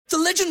The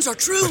legends are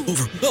true.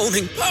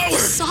 Overwhelming power!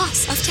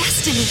 Sauce of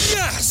destiny.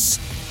 Yes!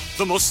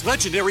 The most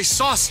legendary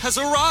sauce has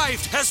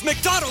arrived as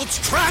McDonald's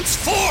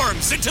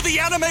transforms into the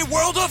anime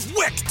world of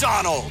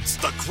WickDonald's.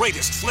 The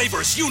greatest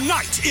flavors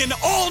unite in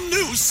all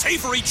new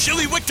savory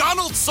chili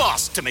McDonald's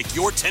sauce to make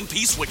your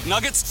 10-piece Wick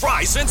Nuggets,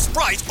 fries, and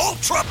Sprite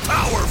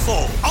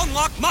ultra-powerful.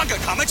 Unlock manga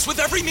comics with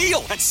every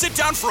meal and sit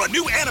down for a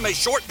new anime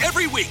short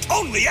every week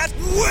only at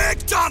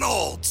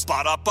WickDonald's.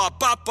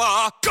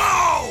 Ba-da-ba-ba-ba,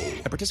 go!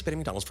 At participating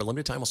McDonald's for a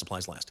limited time while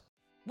supplies last.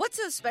 What's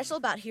so special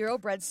about Hero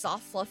Bread's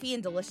soft, fluffy,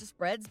 and delicious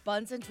breads,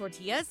 buns, and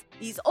tortillas?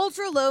 These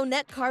ultra-low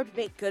net-carb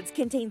baked goods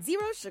contain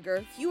zero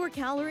sugar, fewer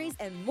calories,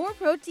 and more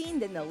protein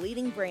than the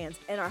leading brands,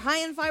 and are high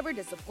in fiber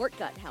to support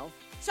gut health.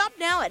 Shop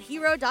now at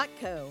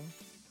hero.co.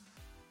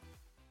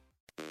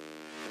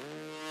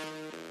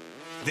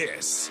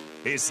 This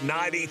is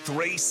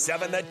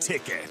 93.7 The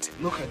Ticket.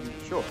 Look at me,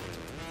 sure.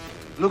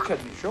 Look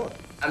at me, sure.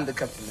 I'm the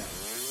captain now.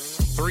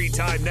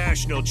 Three-time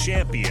national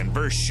champion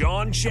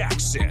Vershawn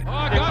Jackson. Oh,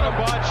 got a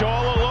bunch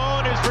all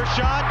alone is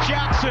Vershawn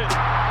Jackson.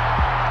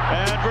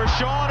 And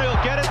Vershawn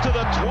will get it to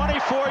the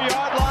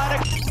 24-yard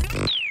line.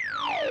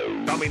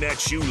 Coming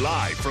at you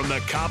live from the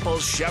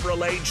Coppels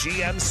Chevrolet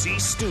GMC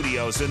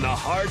studios in the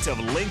heart of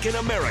Lincoln,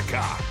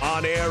 America.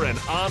 On air and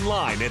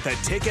online at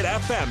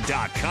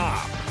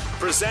theticketfm.com.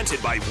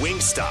 Presented by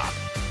Wingstop.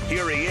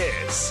 Here he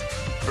is,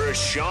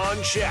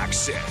 Vershawn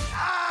Jackson.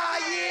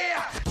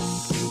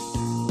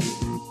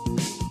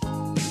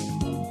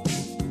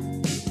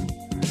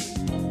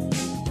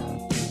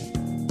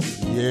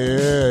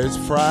 Yeah, it's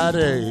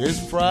Friday.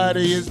 It's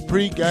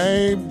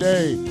pre-game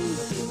day.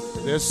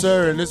 Yes,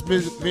 sir. And this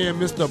is me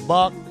and Mr.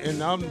 Bach,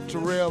 and I'm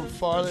Terrell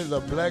Farley, the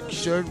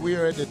Blackshirt. We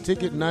are at the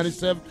Ticket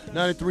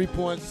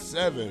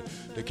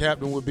 93.7. The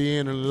captain will be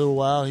in a little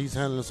while. He's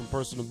handling some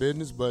personal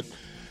business. But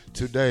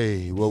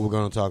today, what we're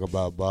going to talk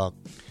about, Bach?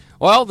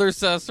 Well, there's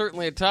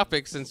certainly a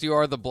topic, since you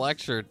are the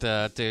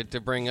Blackshirt, to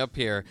bring up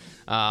here.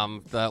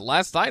 The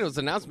last night it was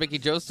announced, Mickey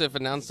Joseph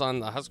announced on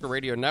the Husker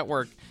Radio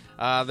Network,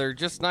 they're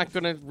just not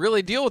going to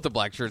really deal with the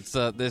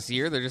Blackshirts this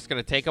year. They're just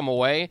going to take them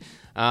away.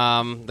 They've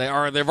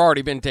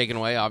already been taken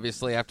away,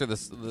 obviously, after the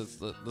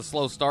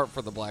slow start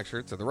for the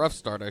Blackshirts, or the rough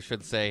start, I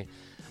should say.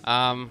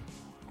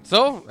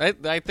 So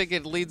I think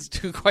it leads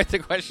to quite the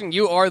question.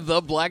 You are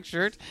the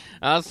Blackshirt,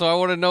 so I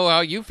want to know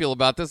how you feel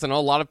about this. I know a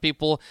lot of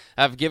people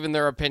have given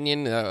their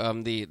opinion.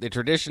 The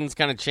tradition's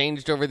kind of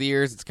changed over the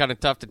years. It's kind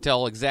of tough to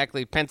tell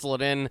exactly, pencil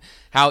it in,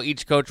 how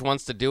each coach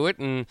wants to do it,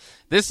 and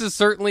this is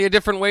certainly a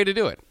different way to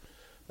do it.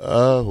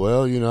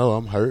 Well,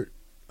 I'm hurt.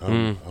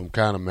 I'm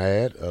kind of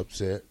mad,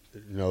 upset.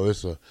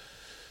 It's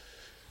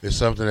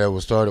something that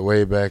was started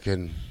way back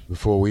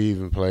before we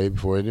even played,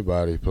 before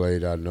anybody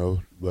played, I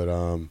know. But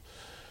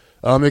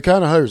it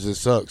kind of hurts. It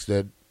sucks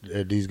that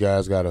these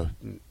guys gotta.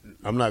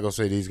 I'm not gonna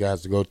say these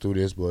guys to go through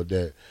this, but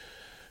that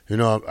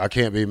I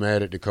can't be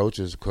mad at the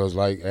coaches because,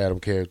 like Adam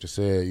Character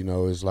said,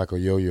 it's like a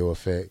yo-yo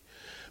effect.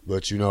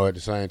 But at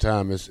the same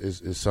time,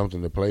 it's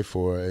something to play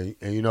for,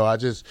 and I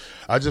just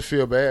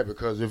feel bad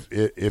because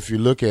if you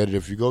look at it,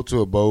 if you go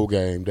to a bowl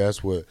game,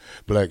 that's what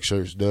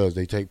Blackshirts does.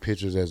 They take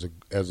pictures as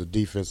a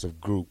defensive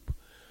group.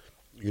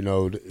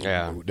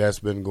 That's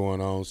been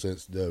going on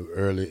since the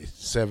early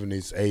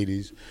 70s,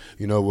 80s.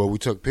 Where we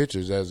took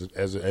pictures as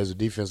a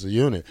defensive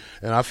unit,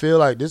 and I feel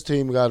like this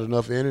team got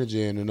enough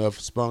energy and enough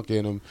spunk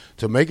in them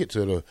to make it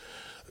to the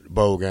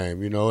bowl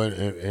game, and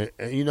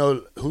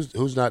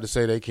who's not to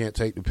say they can't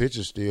take the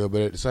picture still,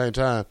 but at the same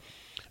time,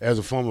 as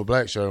a former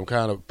Blackshirt, I'm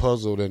kind of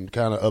puzzled and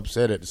kind of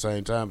upset at the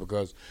same time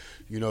because,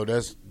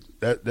 that's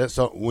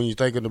when you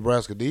think of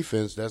Nebraska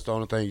defense, that's the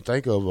only thing you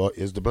think of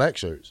is the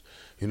Blackshirts.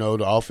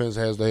 The offense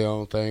has their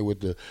own thing with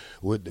the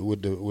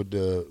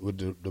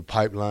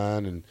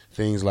pipeline and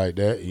things like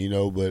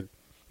that, but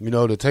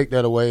to take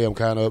that away, I'm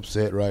kind of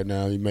upset right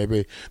now.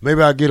 Maybe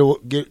I get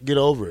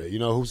over it.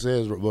 Who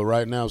says? But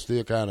right now, I'm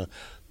still kind of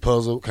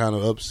puzzled, kind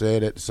of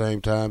upset at the same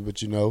time.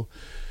 But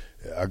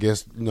I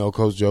guess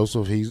Coach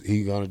Joseph,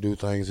 he's gonna do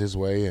things his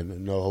way,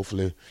 and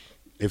hopefully,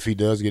 if he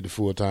does get the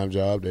full-time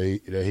job,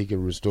 that he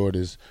can restore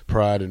this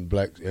pride in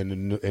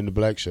the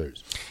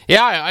Blackshirts.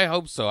 Yeah, I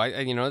hope so.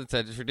 It's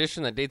a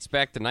tradition that dates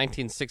back to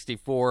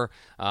 1964.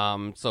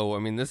 So I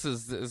mean, this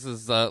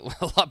is a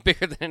lot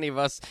bigger than any of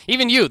us.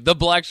 Even you, the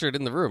Blackshirt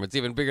in the room, it's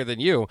even bigger than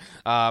you.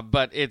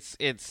 But it's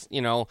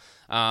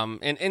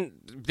and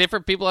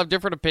different people have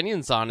different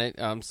opinions on it.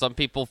 Some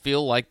people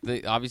feel like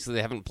obviously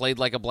they haven't played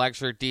like a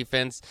Blackshirt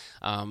defense.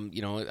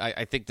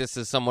 I think this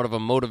is somewhat of a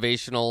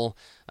motivational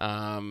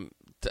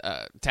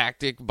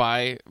tactic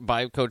by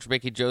Coach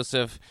Mickey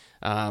Joseph,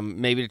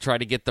 maybe to try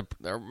to get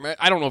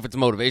I don't know if it's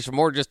motivation,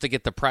 more just to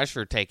get the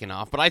pressure taken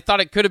off. But I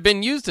thought it could have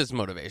been used as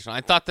motivation.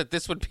 I thought that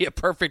this would be a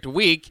perfect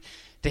week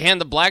to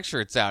hand the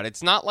Blackshirts out.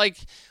 It's not like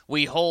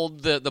we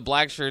hold the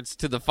Blackshirts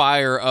to the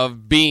fire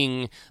of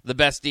being the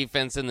best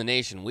defense in the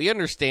nation. We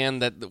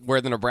understand that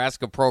where the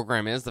Nebraska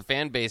program is, the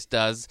fan base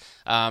does.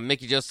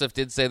 Mickey Joseph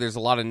did say there's a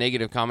lot of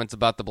negative comments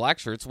about the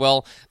Blackshirts.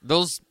 Well,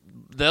 those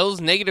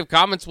negative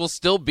comments will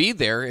still be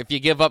there if you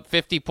give up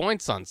 50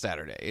 points on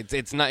Saturday.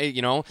 It's not,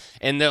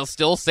 and they'll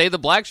still say the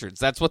Blackshirts.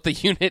 That's what the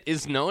unit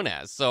is known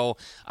as. So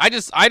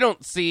I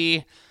don't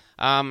see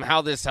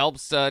how this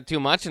helps too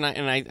much, and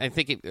I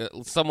think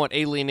it somewhat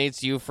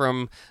alienates you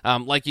from,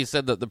 like you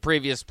said, the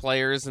previous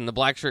players and the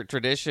Blackshirt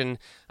tradition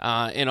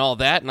and all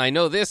that. And I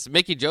know this,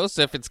 Mickey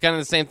Joseph, it's kind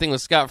of the same thing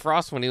with Scott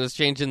Frost when he was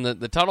changing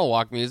the tunnel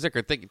walk music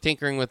or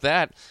tinkering with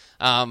that.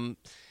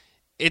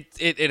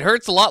 It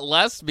hurts a lot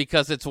less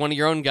because it's one of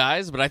your own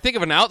guys, but I think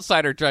if an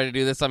outsider tried to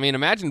do this, I mean,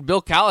 imagine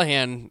Bill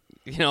Callahan,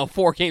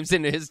 4 games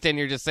into his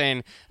tenure just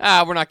saying,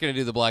 we're not going to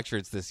do the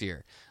Blackshirts this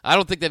year. I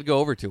don't think that'd go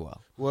over too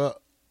well. Well,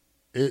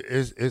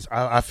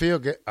 I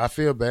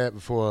feel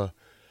bad for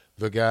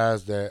the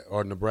guys that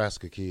are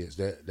Nebraska kids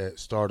that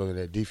start on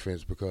that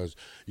defense, because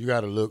you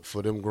got to look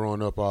for them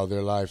growing up all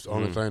their lives. The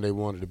only thing they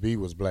wanted to be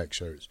was black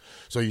shirts.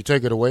 So you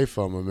take it away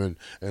from them,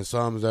 and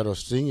some that are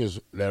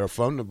seniors that are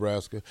from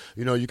Nebraska,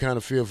 you kind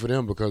of feel for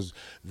them because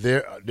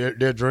their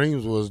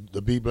dreams was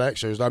to be black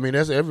shirts. I mean,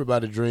 that's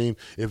everybody's dream.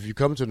 If you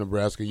come to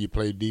Nebraska, you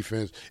play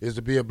defense, is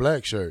to be a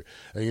black shirt,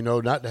 and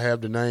not to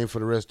have the name for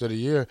the rest of the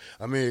year.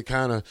 I mean, it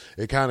kind of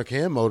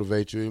can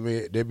motivate you.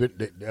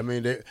 I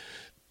mean,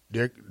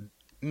 they're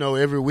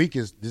every week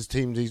is this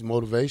team needs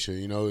motivation.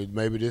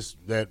 Maybe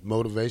that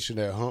motivation,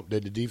 that hump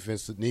that the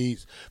defense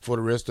needs for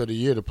the rest of the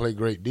year to play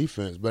great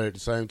defense. But at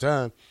the same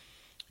time,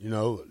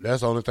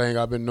 that's the only thing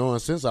I've been knowing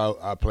since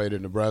I played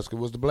in Nebraska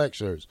was the black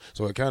shirts.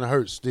 So it kind of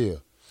hurts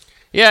still.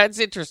 Yeah, it's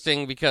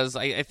interesting because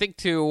I think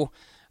too,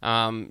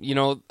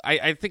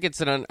 I think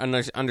it's an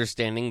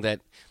understanding that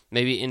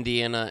maybe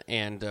Indiana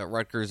and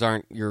Rutgers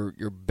aren't your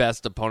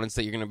best opponents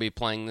that you're going to be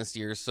playing this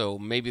year. So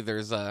maybe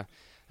there's a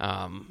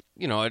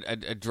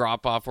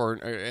drop off or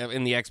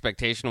in the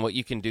expectation of what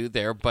you can do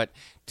there. But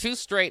 2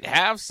 straight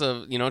halves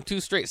of,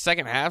 2 straight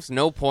second halves,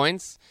 no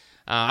points.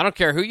 I don't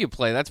care who you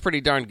play. That's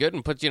pretty darn good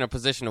and puts you in a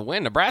position to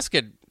win.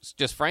 Nebraska,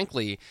 just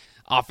frankly,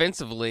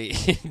 offensively,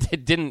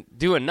 didn't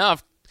do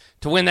enough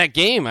to win that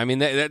game. I mean,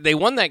 they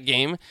won that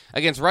game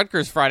against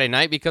Rutgers Friday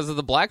night because of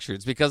the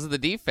Blackshirts, because of the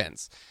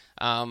defense.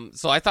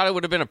 So I thought it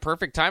would have been a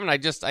perfect time, and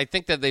I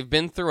think that they've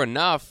been through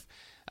enough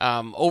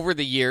over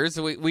the years.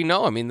 We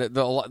know, I mean,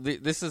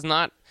 this is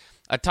not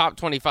a top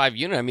 25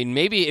 unit. I mean,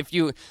 maybe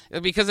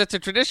because it's a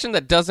tradition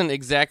that doesn't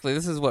exactly,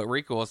 this is what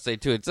Rico will say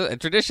too, it's a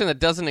tradition that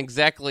doesn't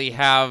exactly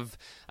have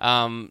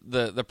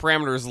the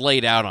parameters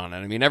laid out on it.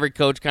 I mean, every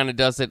coach kind of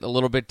does it a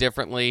little bit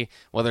differently,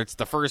 whether it's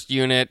the first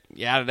unit,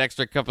 you add an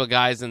extra couple of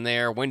guys in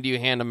there, when do you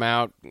hand them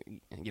out?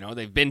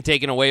 They've been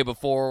taken away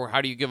before,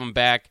 how do you give them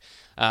back?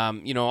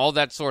 All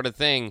that sort of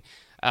thing.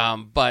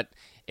 But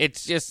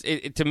it's just,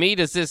 to me,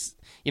 does this,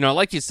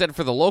 like you said,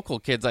 for the local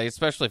kids, I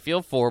especially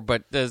feel for,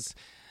 but does,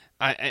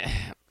 I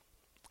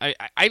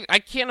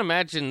can't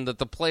imagine that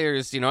the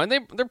players, and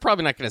they're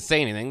probably not going to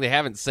say anything. They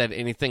haven't said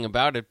anything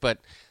about it, but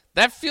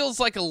that feels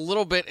like a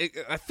little bit,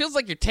 it feels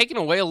like you're taking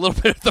away a little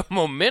bit of the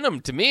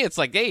momentum. To me, it's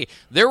like, hey,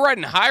 they're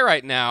riding high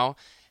right now,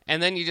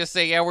 and then you just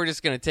say, yeah, we're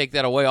just going to take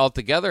that away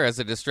altogether as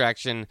a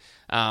distraction.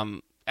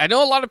 I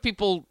know a lot of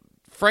people,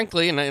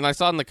 frankly, and I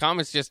saw in the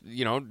comments, just,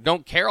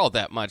 don't care all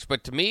that much.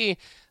 But to me,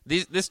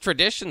 this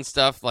tradition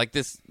stuff, like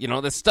this,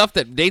 this stuff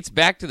that dates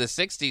back to the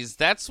 60s,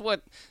 that's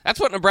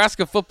what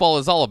Nebraska football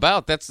is all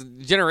about. That's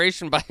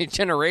generation by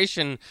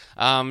generation,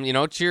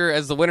 cheer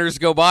as the winners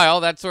go by,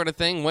 all that sort of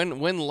thing,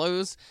 win,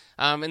 lose.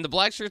 And the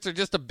Blackshirts are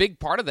just a big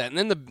part of that. And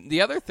then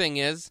the other thing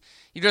is,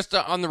 you just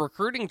on the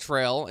recruiting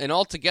trail, and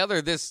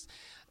altogether this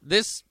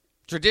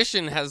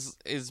tradition has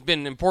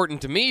been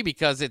important to me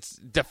because it's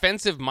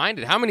defensive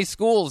minded. How many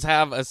schools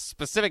have a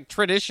specific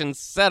tradition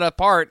set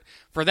apart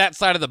for that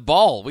side of the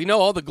ball? We know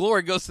all the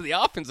glory goes to the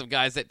offensive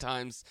guys at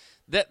times.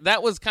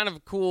 That was kind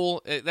of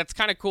cool. That's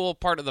kind of cool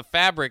part of the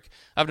fabric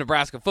of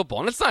Nebraska football.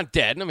 And it's not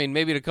dead. I mean,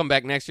 maybe to come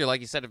back next year,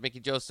 like you said, if Mickey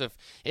Joseph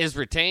is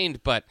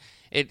retained, but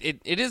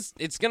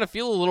it's going to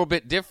feel a little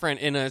bit different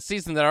in a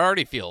season that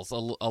already feels a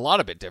lot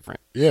of bit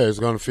different. Yeah, it's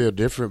going to feel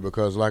different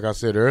because, like I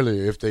said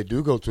earlier, if they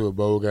do go to a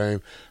bowl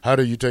game, how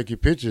do you take your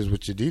pictures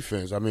with your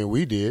defense? I mean,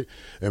 we did.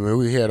 I mean,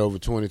 we had over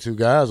 22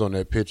 guys on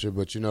that picture,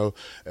 but, you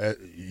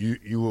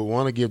would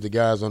want to give the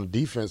guys on the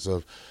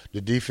defensive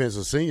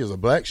seniors a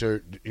black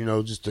shirt,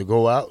 just to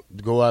go out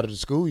of the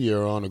school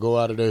year on, to go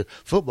out of their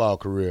football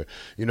career.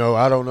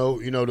 I don't know,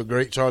 the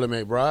great Charlie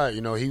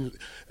McBride,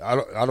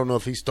 I don't know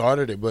if he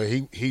started it, but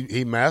he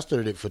he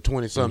mastered it for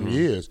 20-something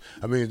years.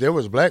 I mean, there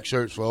was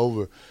Blackshirts for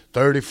over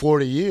 30,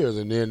 40 years,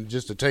 and then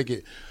just to take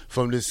it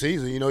from this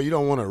season, you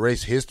don't want to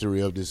erase history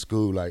of this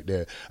school like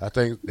that. I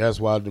think that's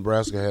why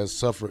Nebraska has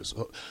suffered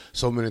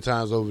so many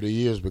times over the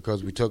years,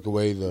 because we took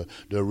away the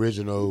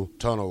original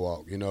tunnel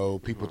walk.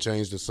 People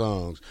changed the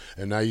songs,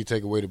 and now you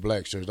take away the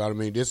Blackshirts. I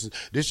mean, this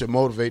should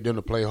motivate them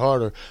to play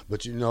harder.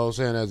 But you know what I'm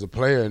saying, as a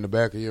player, in the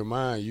back of your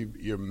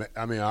mind,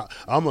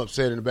 I'm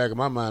upset in the back of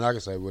my mind. I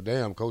can say, well,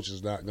 damn, coach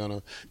is not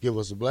gonna give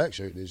us a black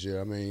shirt this year.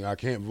 I mean, I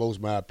can't voice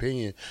my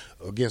opinion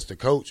against the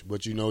coach,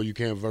 but you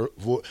can't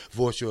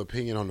voice your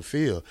opinion on the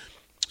field.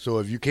 So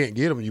if you can't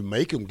get them, you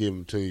make them give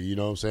them to you. You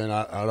know what I'm saying?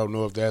 I don't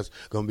know if that's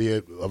going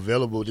to be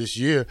available this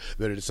year,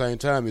 but at the same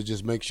time, it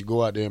just makes you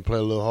go out there and play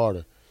a little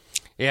harder.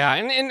 Yeah,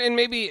 and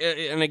maybe,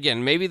 and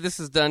again, maybe this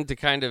is done to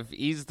kind of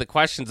ease the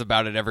questions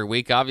about it every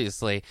week,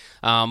 obviously.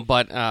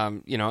 But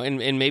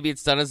maybe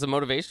it's done as a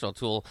motivational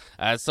tool.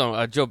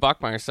 So Joe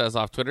Buckmeyer says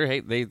off Twitter, hey,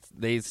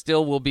 they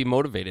still will be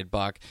motivated,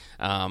 Buck.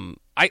 I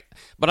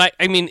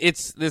mean,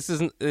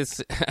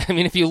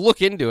 if you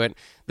look into it,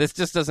 this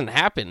just doesn't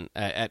happen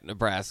at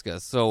Nebraska.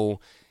 So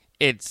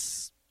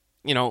it's,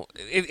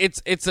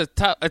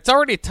 it's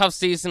already a tough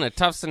season, a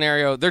tough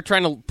scenario. They're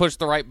trying to push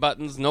the right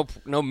buttons, no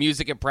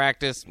music at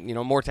practice,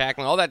 more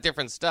tackling, all that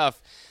different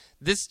stuff.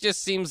 This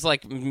just seems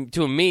like,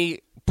 to me,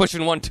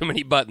 pushing one too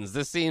many buttons.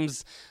 This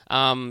seems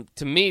to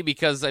me,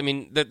 because I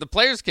mean the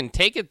players can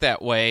take it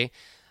that way,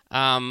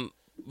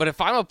 but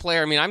if I'm a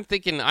player, I mean, I'm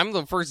thinking I'm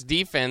the first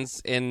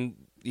defense in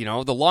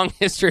the long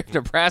history of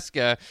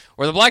Nebraska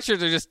where the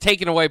Blackshirts are just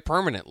taken away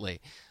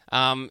permanently,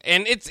 and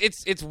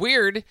it's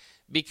weird.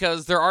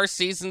 Because there are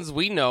seasons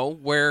we know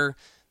where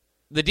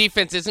the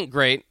defense isn't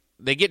great,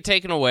 they get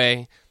taken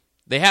away,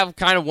 they have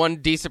kind of one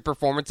decent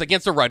performance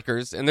against the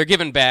Rutgers, and they're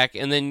given back,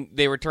 and then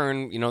they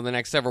return, the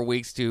next several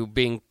weeks to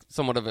being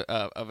somewhat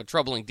of a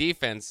troubling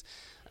defense.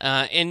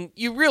 And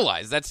you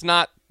realize that's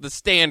not the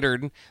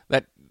standard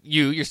that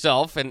you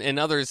yourself and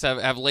others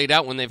have laid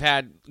out when they've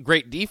had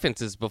great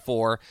defenses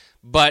before,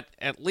 but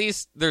at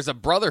least there's a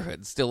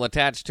brotherhood still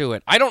attached to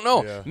it. I don't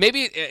know. Yeah.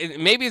 Maybe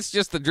it's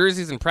just the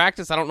jerseys in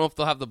practice. I don't know if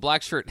they'll have the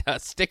black shirt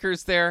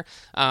stickers there.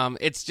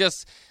 It's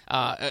just,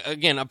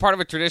 again, a part of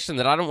a tradition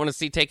that I don't want to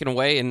see taken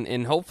away,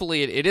 and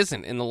hopefully it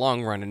isn't in the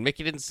long run. And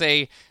Mickey didn't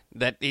say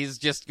that he's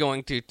just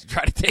going to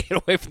try to take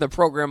it away from the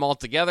program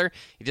altogether.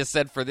 He just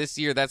said for this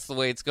year that's the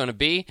way it's going to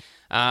be,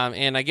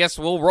 and I guess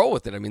we'll roll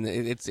with it. I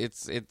mean,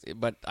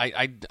 but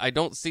I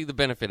don't see the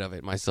benefit of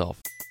it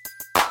myself.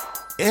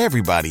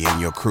 Everybody in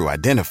your crew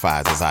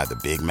identifies as either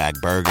Big Mac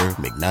Burger,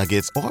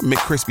 McNuggets, or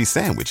McCrispy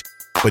Sandwich,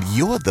 but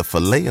you're the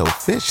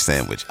Filet-O-Fish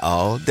Sandwich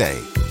all day.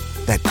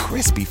 That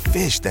crispy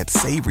fish, that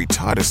savory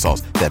tartar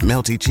sauce, that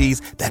melty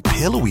cheese, that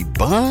pillowy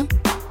bun.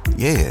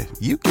 Yeah,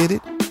 you get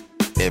it.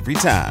 Every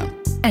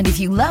time. And if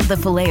you love the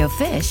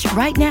Filet-O-Fish,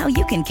 right now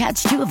you can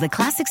catch two of the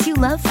classics you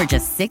love for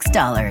just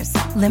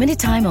 $6. Limited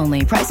time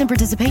only. Price and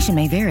participation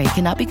may vary.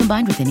 Cannot be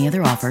combined with any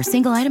other offer.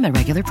 Single item at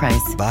regular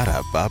price.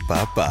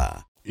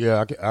 Ba-da-ba-ba-ba.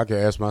 Yeah, I can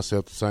ask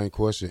myself the same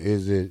question.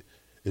 Is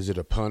it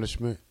a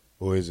punishment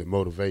or is it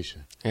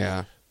motivation?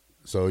 Yeah.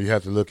 So you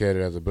have to look at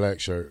it as a black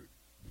shirt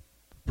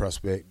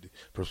perspective.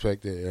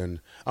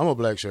 And I'm a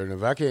black shirt, and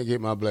if I can't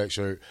get my black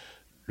shirt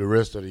the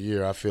rest of the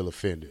year, I feel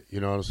offended. You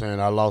know what I'm saying?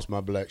 I lost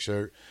my black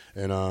shirt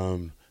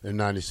in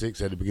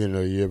 '96 at the beginning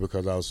of the year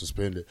because I was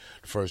suspended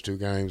the first two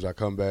games. I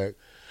come back,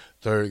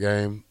 third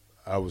game,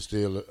 I was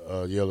still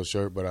a yellow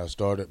shirt, but I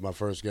started my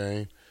first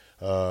game.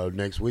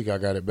 Next week I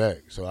got it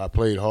back. So I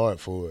played hard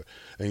for it.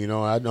 And,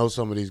 I know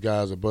some of these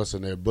guys are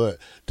busting their butt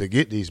to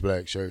get these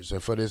black shirts.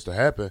 And for this to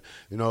happen,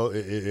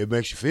 it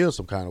makes you feel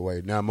some kind of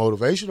way. Now,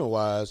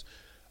 motivational-wise,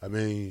 I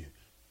mean,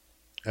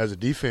 as a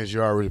defense,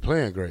 you're already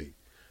playing great.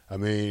 I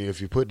mean, if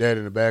you put that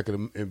in the back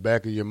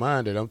of your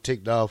mind that I'm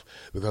ticked off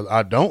because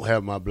I don't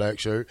have my black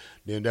shirt,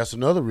 then that's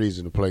another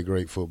reason to play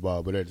great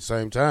football. But at the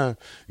same time,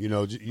 you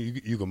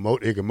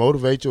can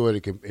motivate you or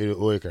it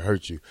can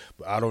hurt you.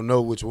 But I don't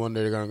know which one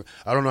I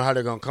don't know how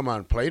they're gonna come out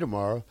and play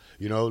tomorrow.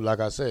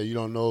 Like I said, you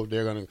don't know if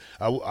they're gonna.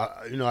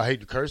 I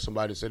hate to curse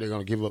somebody and say they're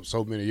gonna give up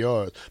so many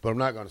yards, but I'm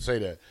not gonna say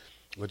that.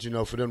 But,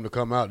 for them to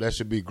come out, that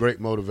should be great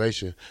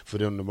motivation for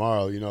them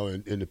tomorrow,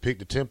 and to pick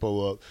the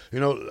tempo up.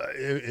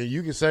 And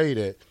you can say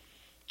that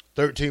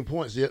 13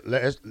 points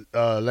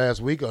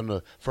last week on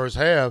the first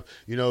half,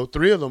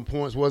 3 of them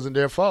points wasn't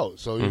their fault.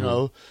 So,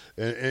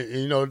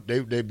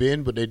 they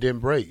bend, but they didn't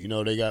break.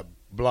 They got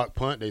blocked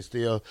punt. They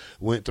still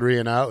went 3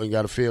 and out and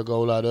got a field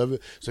goal out of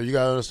it. So you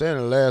got to understand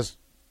the last,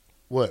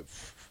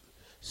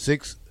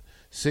 six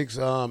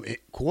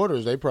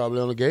quarters, they probably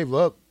only gave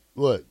up,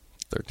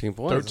 13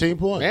 points. 13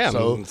 points. Yeah,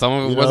 so, some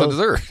of it wasn't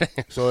deserved.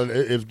 So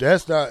if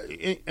that's not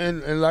 –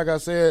 and like I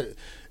said,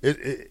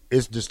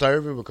 it's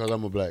disturbing because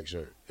I'm a black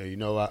shirt.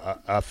 And,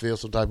 I feel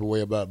some type of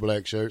way about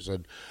black shirts,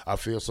 and I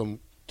feel some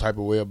type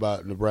of way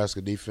about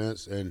Nebraska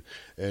defense, and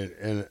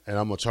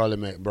I'm a Charlie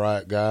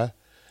McBride guy.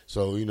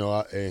 So,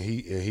 and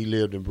he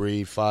lived and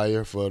breathed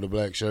fire for the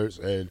black shirts.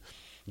 And,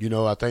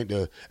 I think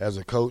as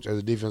a coach, as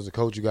a defensive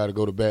coach, you got to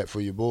go to bat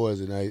for your boys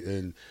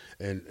and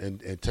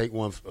take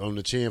one on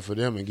the chin for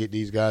them and get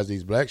these guys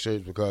these black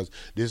shirts, because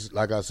this,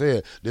 like I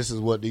said, this is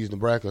what these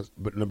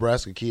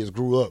Nebraska kids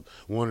grew up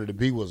wanted to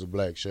be, was a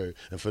black shirt.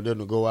 And for them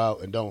to go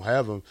out and don't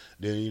have them,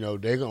 then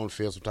they're gonna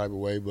feel some type of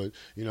way. But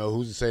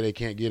who's to say they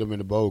can't get them in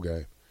the bowl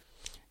game?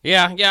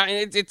 Yeah,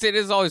 and it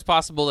is always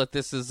possible that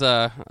this is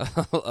a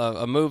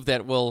move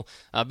that will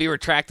be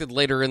retracted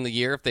later in the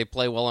year if they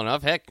play well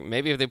enough. Heck,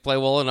 maybe if they play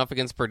well enough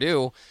against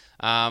Purdue,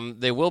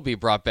 they will be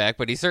brought back.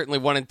 But he certainly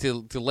wanted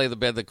to lay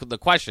the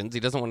questions. He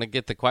doesn't want to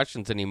get the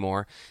questions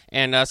anymore.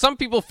 And some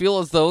people feel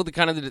as though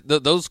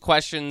those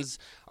questions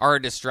are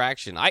a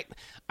distraction. I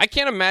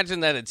can't imagine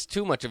that it's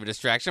too much of a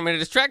distraction. I mean, a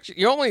distraction,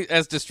 you're only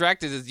as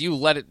distracted as you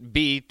let it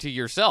be to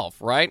yourself,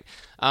 right?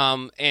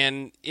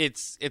 And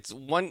it's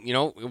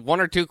one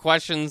or two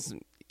questions,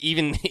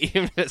 even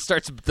if it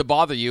starts to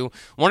bother you,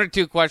 one or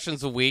two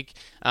questions a week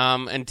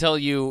until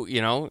you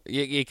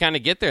kind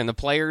of get there. And the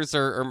players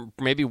are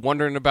maybe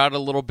wondering about it a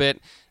little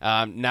bit.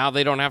 Now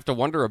they don't have to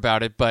wonder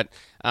about it, but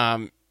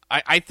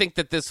I think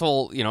that this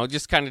whole,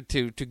 just kind of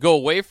to go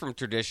away from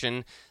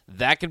tradition,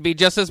 that could be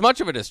just as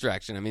much of a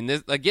distraction. I mean,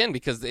 this, again,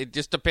 because it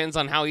just depends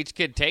on how each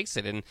kid takes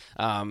it. And,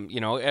 on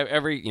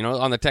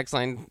the text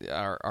line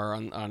or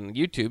on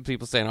YouTube,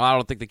 people saying, I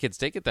don't think the kids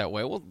take it that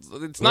way. Well,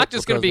 it's not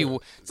just going to be,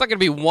 it's not going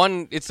to be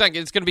one, it's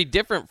going to be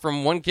different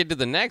from one kid to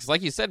the next.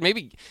 Like you said,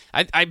 maybe,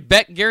 I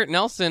bet Garrett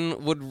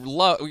Nelson would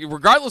love,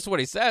 regardless of what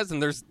he says,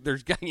 and there's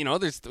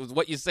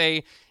what you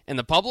say in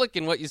the public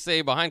and what you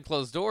say behind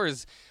closed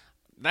doors.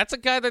 That's a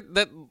guy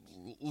that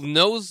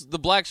knows the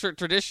black shirt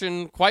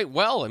tradition quite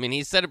well. I mean,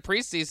 he said at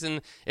preseason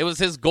it was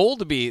his goal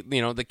to be,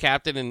 the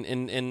captain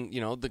and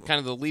the kind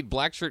of the lead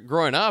black shirt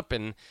growing up.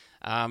 And,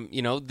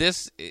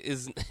 this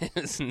is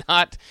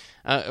not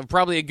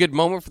probably a good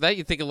moment for that.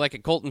 You think of like a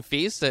Colton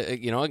Feast,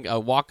 a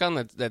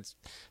walk-on that's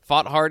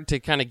fought hard to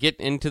kind of get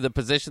into the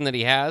position that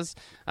he has.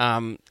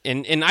 And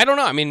I don't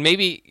know. I mean,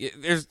 maybe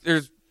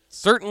there's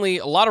certainly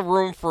a lot of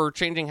room for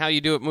changing how you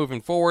do it moving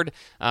forward.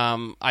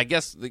 I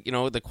guess,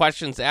 the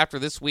questions after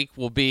this week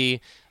will be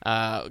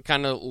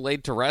kind of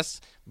laid to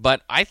rest.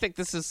 But I think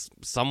this is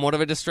somewhat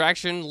of a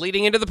distraction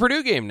leading into the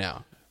Purdue game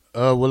now.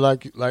 Well,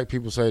 like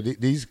people say,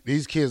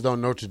 these kids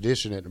don't know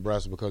tradition at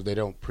Nebraska because they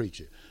don't preach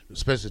it,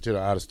 especially to the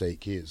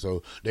out-of-state kids.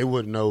 So they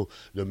wouldn't know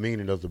the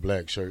meaning of the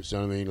black shirts. You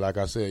know what I mean? Like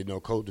I said,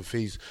 Colt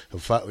DeFeast,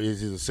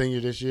 is he a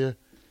senior this year?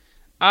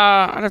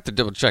 I'd have to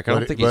double check. I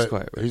don't think he's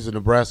quite. He's a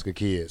Nebraska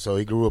kid, so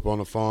he grew up on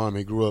the farm.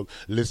 He grew up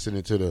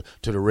listening to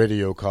the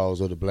radio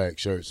calls of the black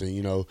shirts,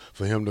 and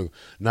for him to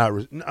not.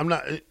 I'm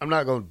not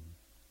going to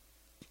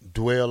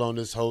dwell on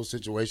this whole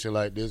situation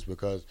like this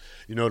because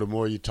the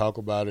more you talk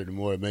about it, the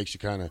more it makes you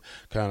kind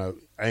of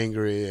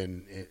angry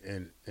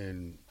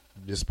and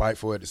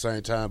despiteful at the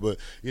same time. But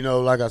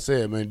like I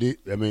said,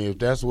 if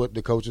that's what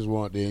the coaches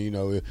want, then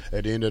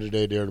at the end of the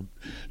day, they're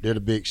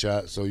the big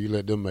shots, so you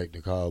let them make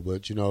the call.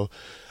 But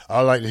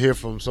I'd like to hear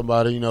from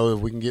somebody, if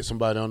we can get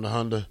somebody on the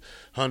Honda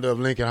of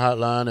Lincoln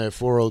hotline at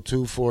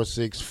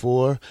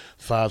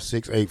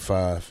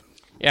 402-464-5685.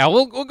 Yeah,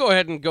 we'll go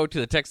ahead and go to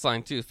the text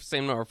line, too.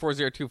 Same number,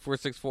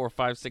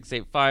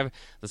 402-464-5685.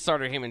 The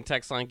Starter Heyman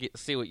text line,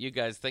 see what you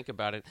guys think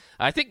about it.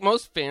 I think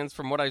most fans,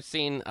 from what I've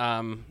seen,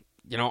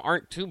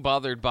 aren't too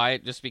bothered by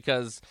it just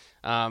because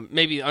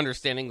maybe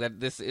understanding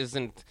that this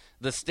isn't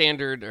the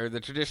standard or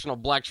the traditional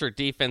black shirt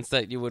defense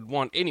that you would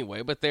want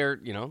anyway, but they're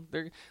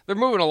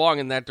moving along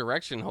in that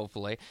direction,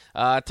 hopefully.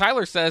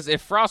 Tyler says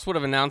if Frost would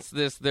have announced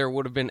this, there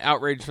would have been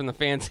outrage from the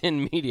fans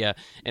and media,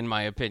 in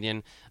my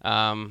opinion.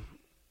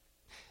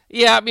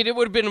 Yeah, I mean, it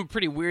would have been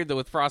pretty weird, though,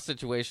 with Frost's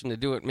situation to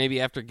do it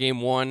maybe after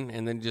game one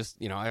and then just,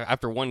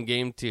 after one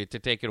game to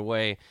take it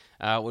away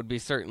would be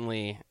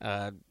certainly,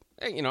 a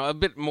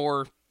bit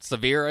more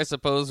severe, I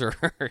suppose, or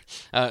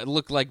it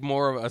looked like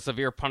more of a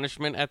severe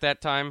punishment at that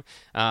time.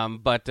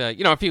 But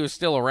if he was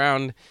still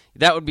around,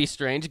 that would be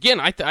strange. Again,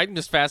 I'm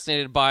just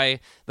fascinated by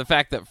the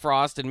fact that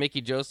Frost and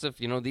Mickey Joseph,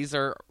 these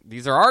are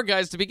our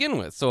guys to begin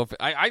with. So if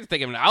I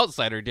think if an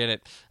outsider did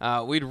it,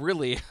 we'd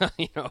really,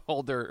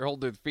 hold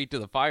their feet to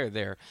the fire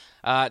there.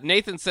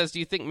 Nathan says, do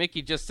you think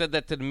Mickey just said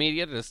that to the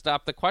media to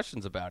stop the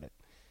questions about it?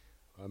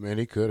 I mean,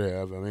 he could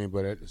have. I mean,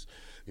 but it's,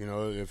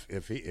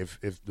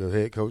 if the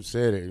head coach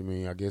said it, I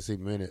mean, I guess he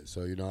meant it.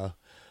 So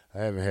I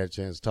haven't had a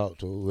chance to talk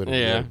to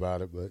him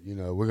about it, but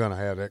we're gonna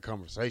have that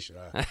conversation.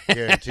 I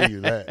guarantee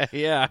you that.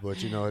 Yeah.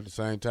 But at the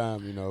same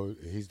time,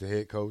 he's the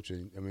head coach,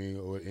 and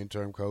or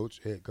interim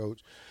coach, head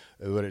coach.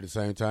 But at the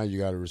same time, you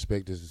got to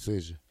respect his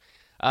decision.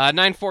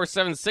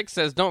 9476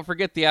 says, don't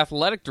forget the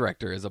athletic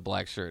director is a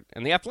black shirt,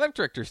 and the athletic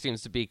director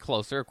seems to be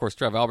closer. Of course,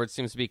 Trev Alberts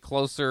seems to be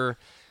closer.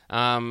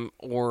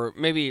 Or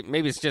maybe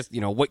it's just,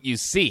 what you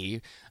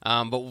see.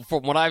 But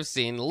from what I've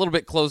seen, a little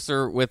bit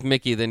closer with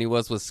Mickey than he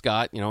was with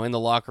Scott, in the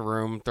locker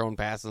room, throwing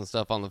passes and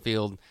stuff on the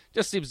field.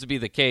 Just seems to be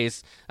the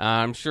case.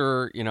 I'm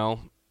sure,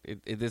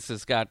 this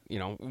has got,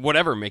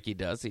 whatever Mickey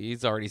does,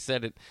 he's already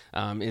said it,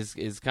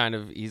 is kind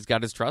of, he's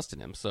got his trust in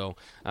him. So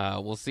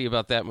we'll see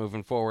about that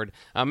moving forward.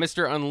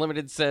 Mr.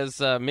 Unlimited says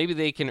maybe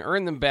they can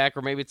earn them back,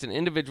 or maybe it's an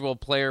individual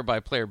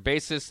player-by-player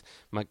basis,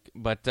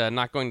 but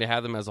not going to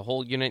have them as a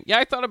whole unit. Yeah,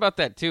 I thought about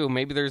that too.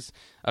 Maybe there's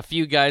a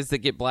few guys that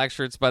get black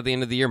shirts by the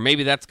end of the year.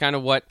 Maybe that's kind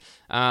of what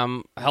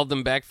held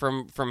them back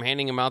from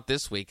handing them out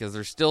this week, because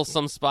there's still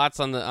some spots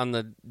on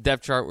the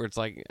depth chart where it's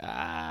like,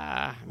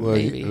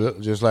 maybe.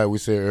 Just like we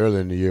said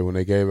earlier in the year when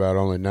they gave out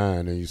only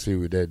 9, and you see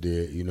what that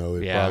did. It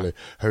probably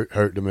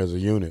hurt them as a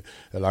unit.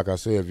 And like I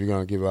said, if you're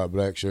going to give out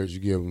black shirts, you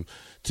give them.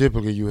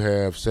 Typically, you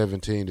have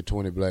 17 to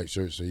 20 black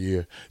shirts a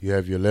year. You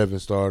have your 11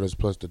 starters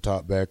plus the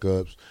top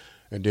backups.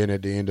 And then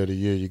at the end of the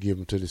year, you give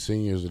them to the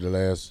seniors of the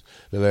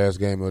last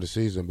game of the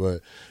season.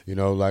 But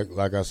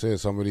like I said,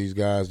 some of these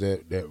guys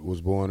that was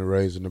born and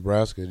raised in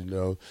Nebraska,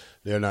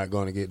 they're not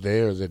going to get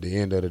theirs at the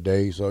end of the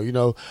day. So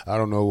I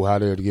don't know how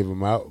they'll give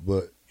them out,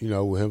 but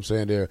with him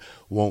saying there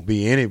won't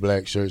be any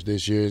black shirts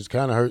this year, it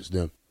kind of hurts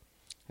them.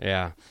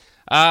 Yeah.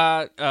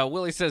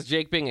 Willie says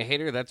Jake being a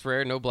hater, that's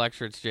rare. No black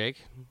shirts,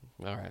 Jake.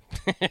 All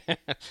right.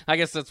 I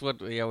guess that's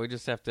what. We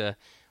just have to.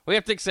 We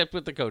have to accept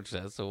what the coach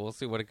says, so we'll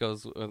see what it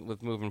goes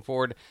with moving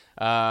forward.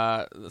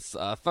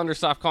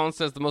 Thundersoft Collins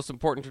says the most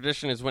important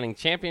tradition is winning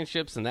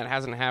championships, and that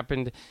hasn't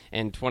happened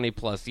in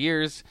 20-plus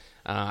years.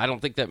 I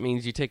don't think that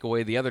means you take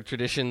away the other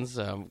traditions.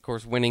 Of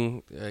course,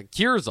 winning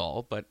cures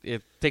all, but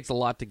it takes a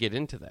lot to get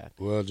into that.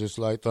 Well, just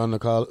like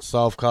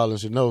Thundersoft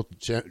Collins,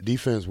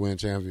 defense win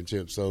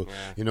championships. So,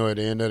 at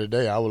the end of the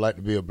day, I would like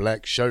to be a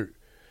black shirt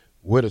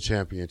with a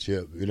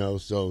championship,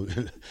 so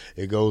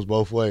it goes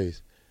both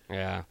ways.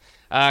 Yeah.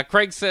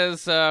 Craig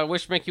says,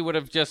 wish Mickey would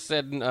have just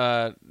said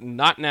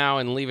not now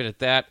and leave it at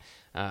that.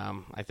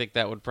 I think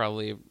that would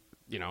probably,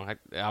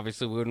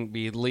 obviously we wouldn't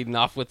be leading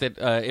off with it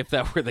if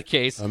that were the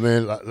case. I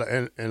mean,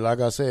 and like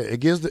I said, it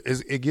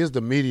gives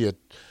the media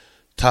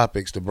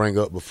topics to bring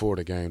up before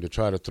the game, to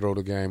try to throw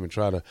the game and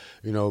try to,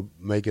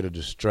 make it a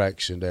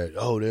distraction that,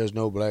 there's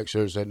no black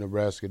shirts at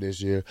Nebraska this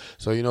year.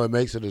 So, it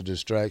makes it a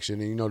distraction.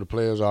 And, the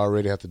players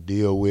already have to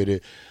deal with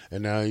it.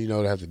 And now,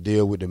 they have to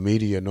deal with the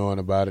media knowing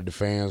about it, the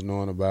fans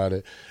knowing about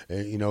it,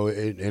 and,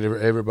 and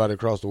everybody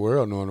across the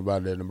world knowing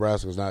about it, that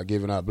Nebraska's not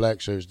giving out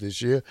black shirts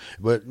this year.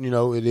 But,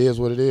 it is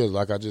what it is.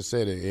 Like I just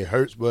said, it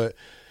hurts, but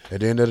at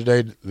the end of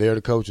the day, they're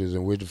the coaches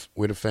and we're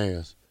the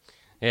fans.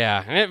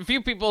 Yeah, and a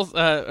few people,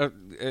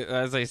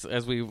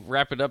 as we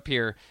wrap it up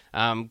here,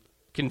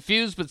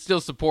 confused but still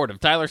supportive.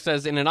 Tyler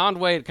says, in an odd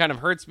way, it kind of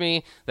hurts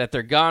me that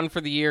they're gone for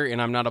the year and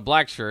I'm not a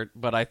black shirt,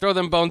 but I throw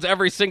them bones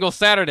every single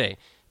Saturday.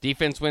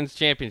 Defense wins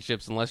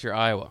championships unless you're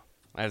Iowa.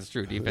 That's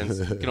true. Defense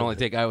can only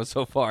take Iowa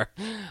so far.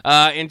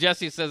 And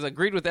Jesse says,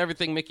 agreed with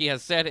everything Mickey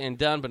has said and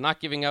done, but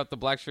not giving out the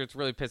black shirts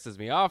really pisses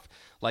me off.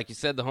 Like you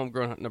said, the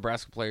homegrown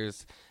Nebraska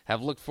players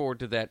have looked forward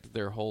to that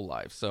their whole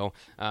life. So,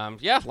 a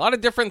lot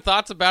of different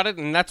thoughts about it,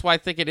 and that's why I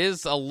think it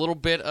is a little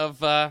bit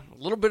of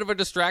a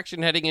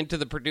distraction heading into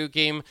the Purdue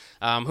game.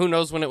 Who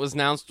knows when it was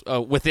announced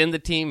within the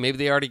team? Maybe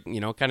they already,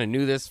 kind of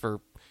knew this for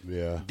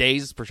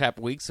days,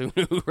 perhaps weeks. Who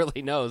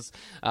really knows?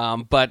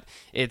 But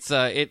it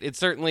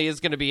certainly is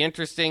going to be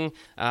interesting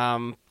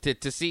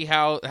to see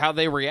how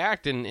they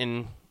react,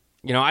 and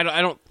I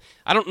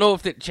don't know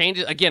if it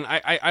changes. Again,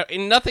 I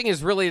nothing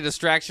is really a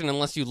distraction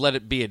unless you let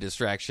it be a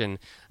distraction.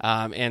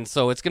 And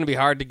so it's going to be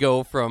hard to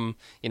go from,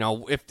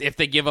 if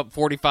they give up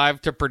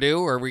 45 to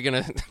Purdue, are we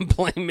going to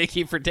blame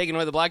Mickey for taking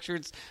away the black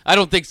shirts? I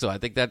don't think so. I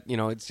think that,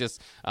 it's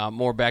just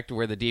more back to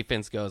where the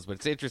defense goes. But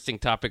it's an interesting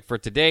topic for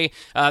today.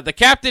 The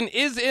captain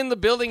is in the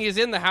building. He's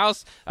in the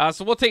house.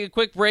 So we'll take a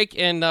quick break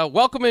and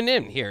welcome him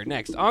in here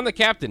next on The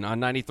Captain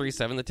on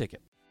 93.7 The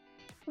Ticket.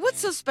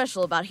 What's so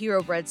special about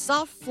Hero Bread's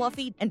soft,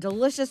 fluffy, and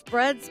delicious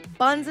breads,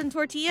 buns, and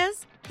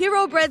tortillas?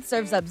 Hero Bread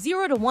serves up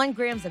 0 to 1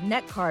 grams of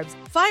net carbs,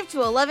 5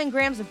 to 11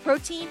 grams of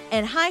protein,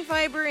 and high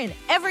fiber in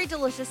every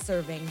delicious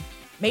serving.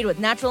 Made with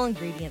natural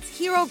ingredients,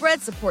 Hero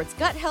Bread supports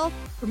gut health,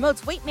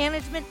 promotes weight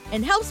management,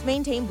 and helps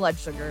maintain blood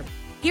sugar.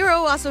 Hero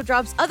also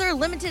drops other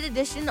limited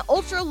edition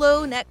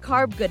ultra-low net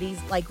carb goodies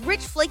like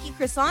rich flaky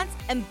croissants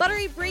and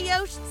buttery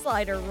brioche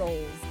slider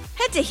rolls.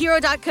 Head to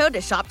hero.co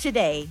to shop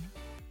today.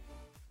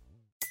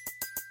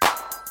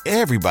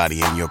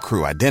 Everybody in your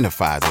crew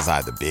identifies as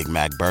either Big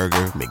Mac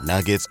Burger,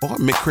 McNuggets, or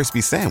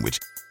McCrispy Sandwich.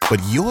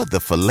 But you're the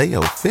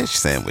Filet-O-Fish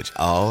Sandwich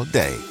all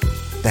day.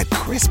 That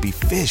crispy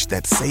fish,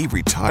 that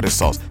savory tartar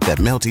sauce, that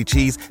melty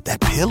cheese,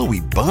 that pillowy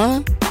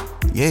bun.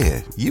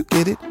 Yeah, you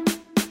get it.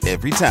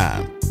 Every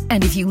time.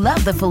 And if you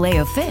love the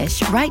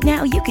Filet-O-Fish, right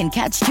now you can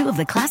catch 2 of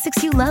the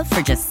classics you love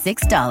for just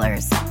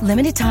 $6.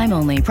 Limited time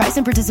only. Price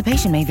and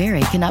participation may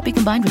vary. Cannot be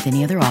combined with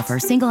any other offer.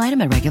 Single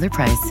item at regular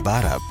price.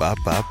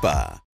 Ba-da-ba-ba-ba.